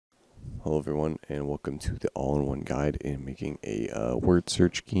Hello everyone, and welcome to the all-in-one guide in making a word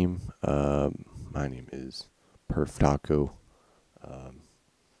search game. My name is PerfTaco.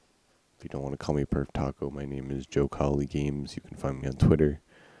 If you don't want to call me PerfTaco, my name is Joe Colley Games. You can find me on Twitter.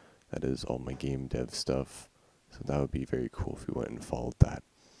 That is all my game dev stuff. So that would be very cool if you went and followed that.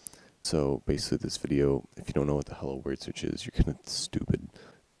 So basically this video, if you don't know what the hell a word search is, you're kind of stupid.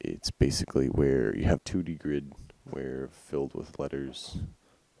 It's basically where you have 2D grid where filled with letters.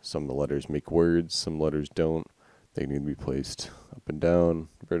 Some of the letters make words, some letters don't. They need to be placed up and down,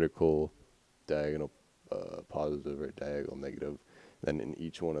 vertical, diagonal, positive, or diagonal, negative. Then in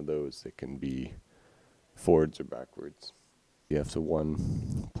each one of those, it can be forwards or backwards. You have to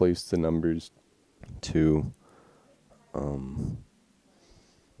 1, place the numbers. 2,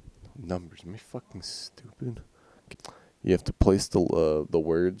 numbers. Am I fucking stupid? You have to place the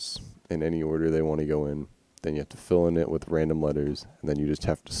words in any order they want to go in. Then you have to fill in it with random letters, and then you just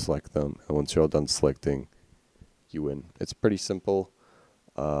have to select them. And once you're all done selecting, you win. It's pretty simple.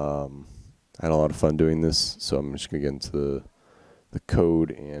 I had a lot of fun doing this, so I'm just going to get into the code.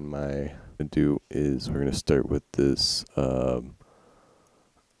 And we're going to start with this, the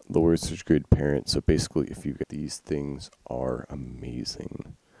word search grid parent. So basically, if you get these things are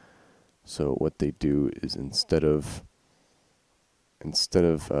amazing. So what they do is instead of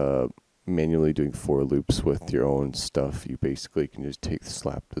manually doing for loops with your own stuff, you basically can just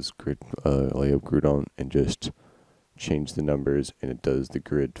slap this grid layout grid on and just change the numbers, and it does the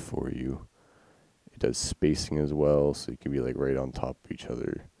grid for you. It does spacing as well, so you can be like right on top of each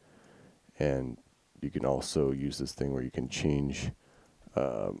other. And you can also use this thing where you can change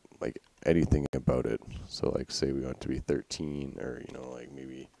like anything about it. So like say we want it to be 13, or like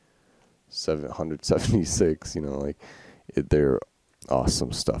maybe 776. They're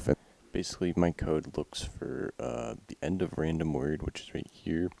awesome stuff. And basically, my code looks for the end of random word, which is right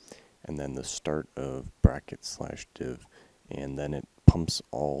here, and then the start of bracket/div, and then it pumps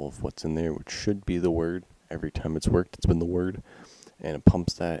all of what's in there, which should be the word. Every time it's worked, it's been the word, and it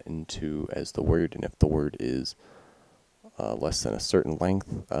pumps that into as the word. And if the word is less than a certain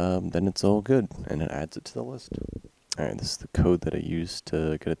length, then it's all good, and it adds it to the list. All right, this is the code that I used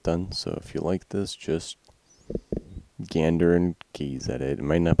to get it done. So if you like this, just gander and gaze at it. It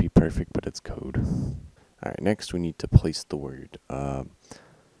might not be perfect, but it's code. Alright, next we need to place the word.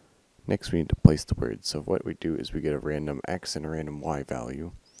 So what we do is we get a random X and a random Y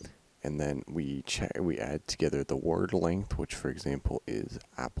value, and then we add together the word length, which for example is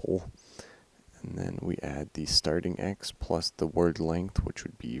apple, and then we add the starting X plus the word length, which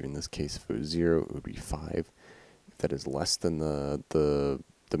would be, in this case, if it was 0, it would be 5. If that is less than the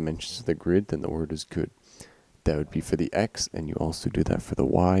dimensions of the grid, then the word is good. That would be for the X, and you also do that for the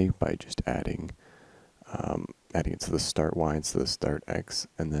Y by just adding it to the start Y instead of the start X.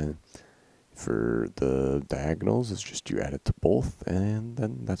 And then for the diagonals, it's just you add it to both, and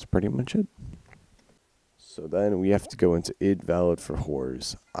then that's pretty much it. So then we have to go into id valid for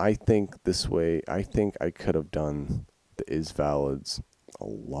whores. I think I could have done the is valids a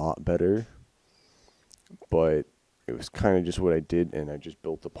lot better, but it was kind of just what I did, and I just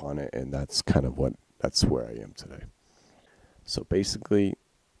built upon it, and that's where I am today. So basically,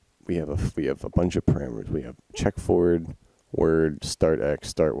 we have a bunch of parameters. We have check forward, word, start X,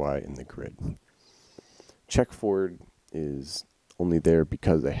 start Y, and the grid. Check forward is only there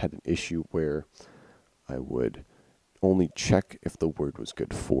because I had an issue where I would only check if the word was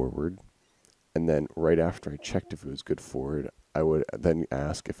good forward, and then right after I checked if it was good forward, I would then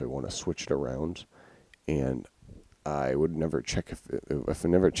ask if I want to switch it around, and I would never check if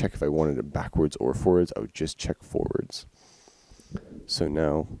I wanted it backwards or forwards. I would just check forwards. So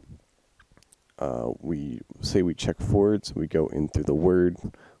now we check forwards. We go in through the word.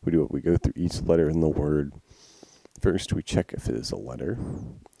 We go through each letter in the word. First, we check if it is a letter.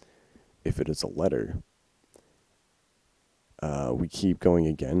 If it is a letter, we keep going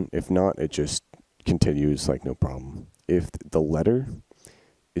again. If not, it just continues like no problem. If the letter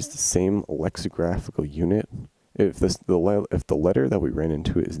is the same lexicographical unit, if the letter that we ran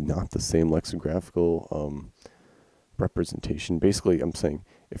into is not the same lexicographical representation, basically I'm saying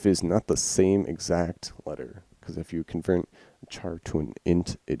if it is not the same exact letter, because if you convert a char to an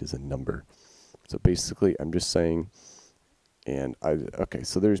int, it is a number. So basically I'm just saying,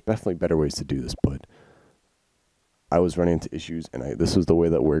 so there's definitely better ways to do this, but I was running into issues, and this was the way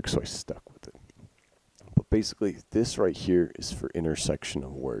that works, so I stuck with it. But basically this right here is for intersection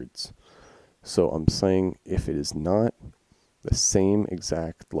of words. So I'm saying if it is not the same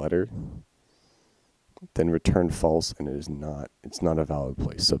exact letter, then return false, and it's not a valid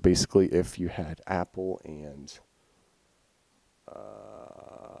place. So basically, if you had apple and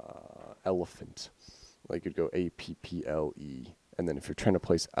elephant. Like you'd go A-P-P-L-E. And then if you're trying to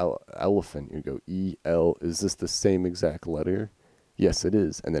place elephant, you'd go E-L. Is this the same exact letter? Yes, it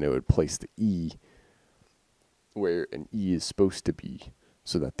is. And then it would place the E where an E is supposed to be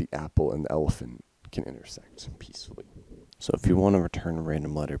so that the apple and the elephant can intersect peacefully. So if you want to return a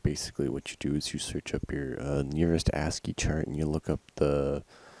random letter, basically what you do is you search up your nearest ASCII chart and you look up the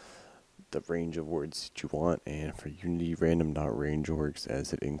range of words that you want. And for Unity, random.range works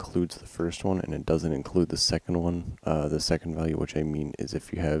as it includes the first one and it doesn't include the second one. The second value, which I mean is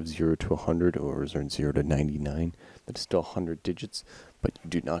if you have 0 to 100 or 0 to 99, that's still 100 digits, but you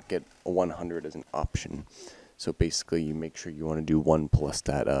do not get a 100 as an option. So basically, you make sure you want to do 1 plus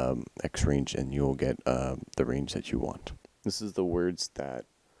that X range, and you'll get the range that you want. This is the words that...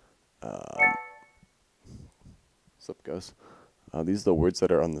 Slip goes. These are the words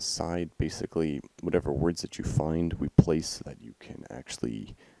that are on the side. Basically, whatever words that you find, we place so that you can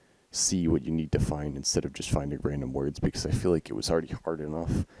actually see what you need to find instead of just finding random words, because I feel like it was already hard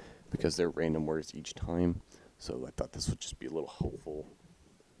enough because they're random words each time. So I thought this would just be a little helpful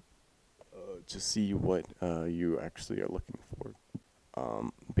to see what you actually are looking for.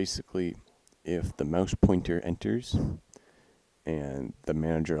 Basically, if the mouse pointer enters and the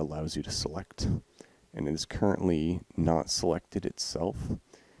manager allows you to select, and it is currently not selected itself,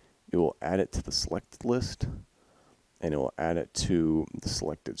 it will add it to the selected list, and it will add it to the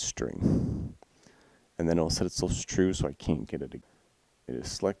selected string. And then it will set itself true, so I can't get it again. It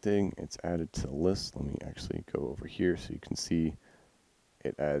is selecting, it's added to the list. Let me actually go over here so you can see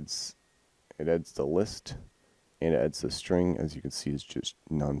it adds the list, and it adds the string. As you can see, it's just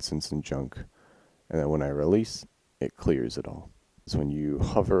nonsense and junk. And then when I release, it clears it all. So when you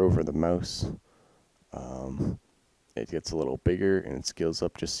hover over the mouse, it gets a little bigger and it scales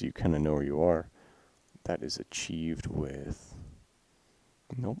up just so you kind of know where you are. That is achieved with,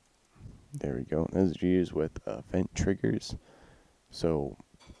 nope, there we go. That is achieved with event triggers. So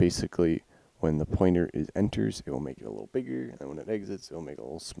basically, when the pointer enters, it will make it a little bigger, and when it exits, it will make it a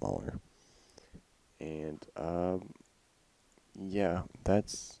little smaller. And yeah,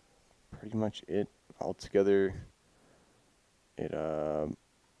 that's pretty much it. Altogether, it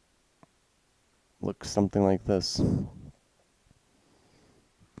looks something like this.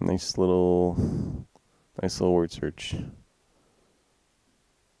 Nice little word search.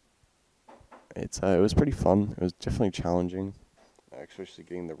 It was pretty fun. It was definitely challenging, especially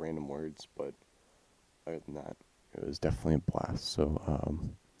getting the random words. But other than that, it was definitely a blast. So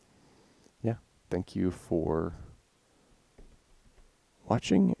yeah, thank you for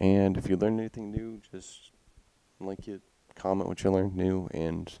watching. And if you learned anything new, just like it, comment what you learned new,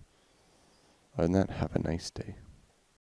 and other than that, have a nice day.